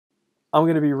I'm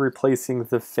going to be replacing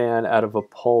the fan out of a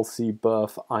Pulsey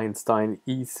Buff Einstein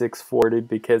E640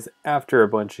 because after a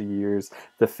bunch of years,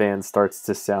 the fan starts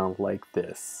to sound like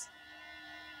this.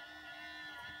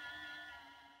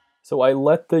 So I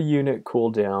let the unit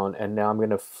cool down, and now I'm going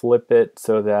to flip it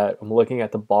so that I'm looking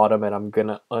at the bottom, and I'm going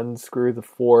to unscrew the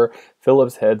 4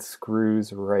 Phillips head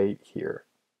screws right here.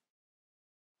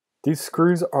 These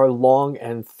screws are long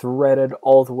and threaded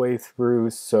all the way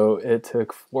through, so it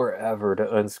took forever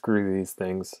to unscrew these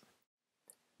things.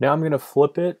 Now I'm going to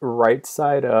flip it right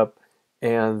side up,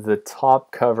 and the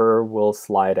top cover will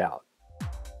slide out.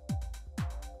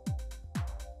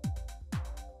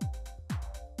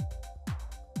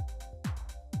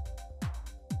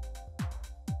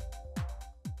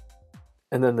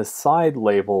 And then the side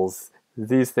labels,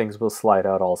 these things will slide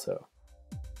out also.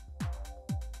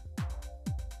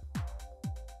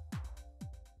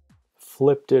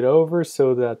 Flipped it over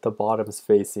so that the bottom's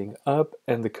facing up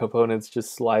and the components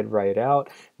just slide right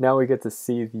out. Now we get to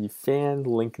see the fan,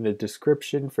 link in the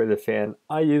description for the fan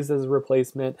I used as a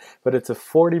replacement, but it's a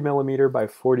 40mm by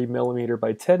 40mm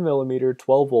by 10mm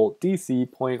 12 volt DC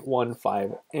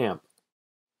 0.15 amp.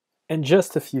 And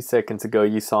just a few seconds ago,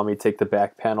 you saw me take the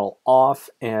back panel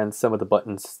off and some of the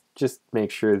buttons, just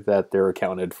make sure that they're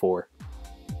accounted for.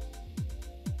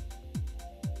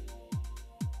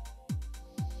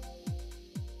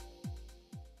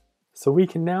 So we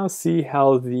can now see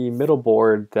how the middle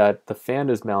board that the fan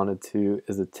is mounted to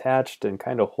is attached and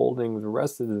kind of holding the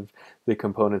rest of the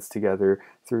components together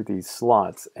through these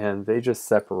slots, and they just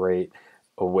separate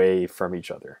away from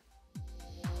each other.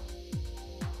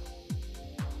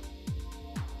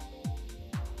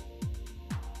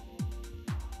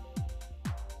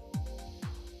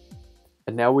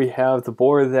 And now we have the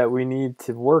board that we need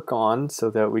to work on so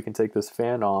that we can take this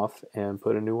fan off and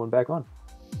put a new one back on.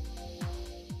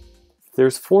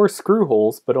 There's 4 screw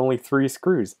holes, but only 3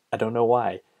 screws. I don't know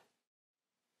why.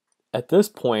 At this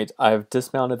point, I've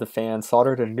dismounted the fan,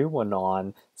 soldered a new one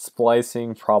on.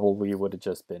 Splicing probably would have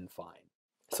just been fine.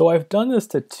 So I've done this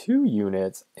to 2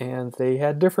 units, and they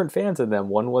had different fans in them.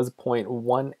 One was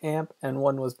 0.1 amp and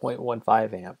one was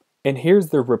 0.15 amp. And here's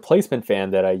the replacement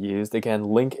fan that I used. Again,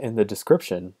 link in the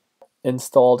description.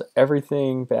 Installed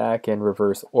everything back in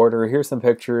reverse order. Here's some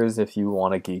pictures if you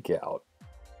want to geek out.